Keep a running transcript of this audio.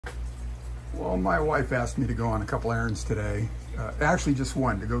Well, my wife asked me to go on a couple errands today. Actually just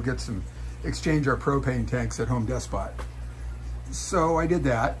one, to go get exchange our propane tanks at Home Depot. So I did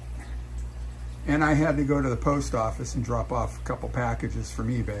that. And I had to go to the post office and drop off a couple packages from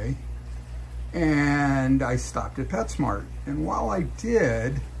eBay. And I stopped at PetSmart. And while I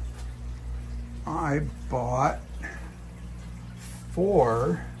did, I bought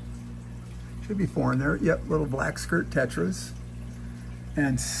should be 4 in there. Yep, little black skirt tetras.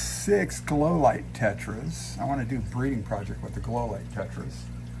 And 6 glow light tetras. I want to do a breeding project with the glow light tetras.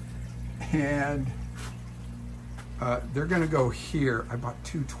 And they're going to go here. I bought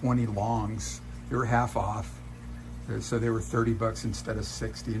 2 20 longs. They were half off. So they were 30 bucks instead of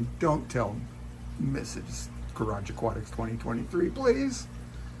 60. And don't tell Mrs. Garage Aquatics 2023, please.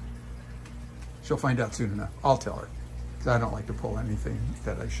 She'll find out soon enough. I'll tell her. Because I don't like to pull anything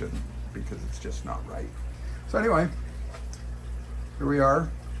that I shouldn't, because it's just not right. So anyway, here we are,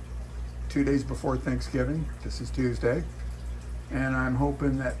 2 days before Thanksgiving. This is Tuesday. And I'm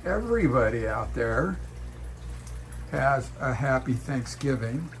hoping that everybody out there has a happy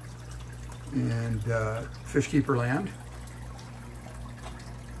Thanksgiving in Fishkeeper land.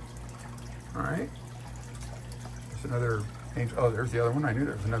 All right. There's another angel. Oh, there's the other one. I knew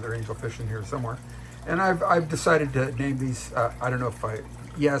there was another angelfish in here somewhere. And I've decided to name these, I don't know if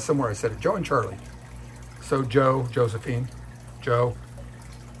yeah, somewhere I said it, Joe and Charlie. So Joe, Josephine, Joe,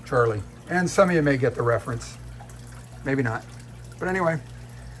 Charlie. And some of you may get the reference, maybe not. But anyway,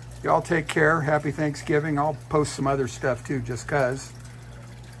 y'all take care. Happy Thanksgiving. I'll post some other stuff too, just cause.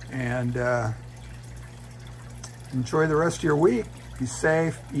 And enjoy the rest of your week. Be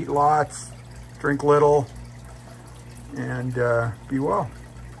safe, eat lots, drink little, and be well.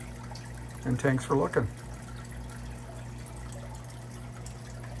 And thanks for looking.